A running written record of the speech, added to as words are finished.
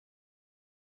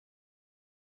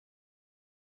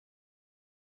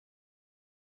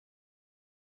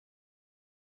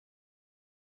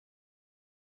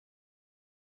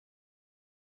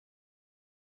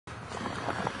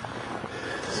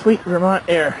sweet Vermont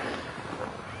air.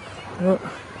 Oh,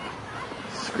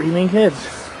 screaming kids.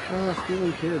 Oh,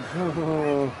 screaming kids.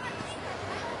 Oh.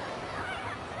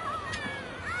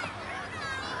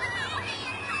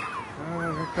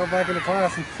 Go back into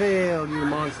class and fail, you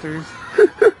monsters.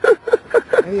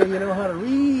 Any of you know how to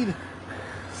read?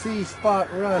 C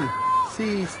spot run.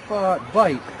 C spot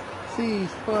bite. C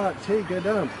spot take a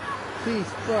dump. C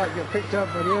spot get picked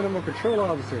up by the animal control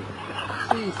officer.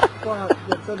 C spot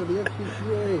gets under the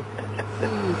FPCA. C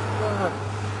spot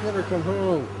never come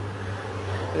home.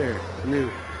 There, new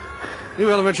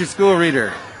elementary school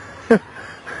reader.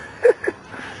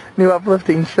 New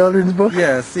uplifting children's book.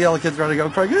 Yeah, see all the kids running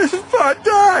out crying, this spot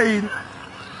died!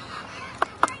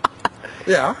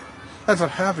 Yeah, that's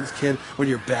what happens, kid, when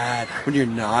you're bad, when you're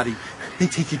naughty. They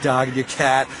take your dog and your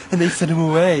cat, and they send them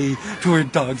away to where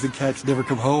dogs and cats never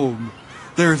come home.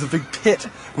 There's a big pit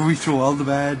where we throw all the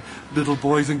bad little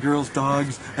boys and girls,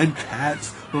 dogs and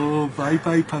cats. Oh,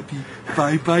 bye-bye, puppy.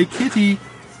 Bye-bye, kitty.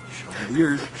 Shovel the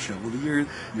earth, shovel the earth.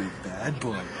 You're a bad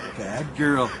boy, bad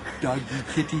girl. Doggy,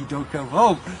 kitty, don't come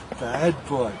home. Bad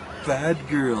boy, bad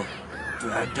girl,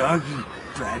 bad doggy,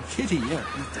 bad kitty. Yeah,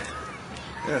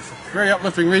 yes, very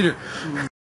uplifting reader.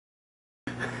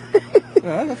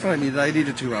 Well, that's what I needed. I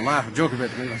needed to laugh and joke a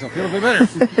bit to make myself feel a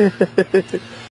bit better.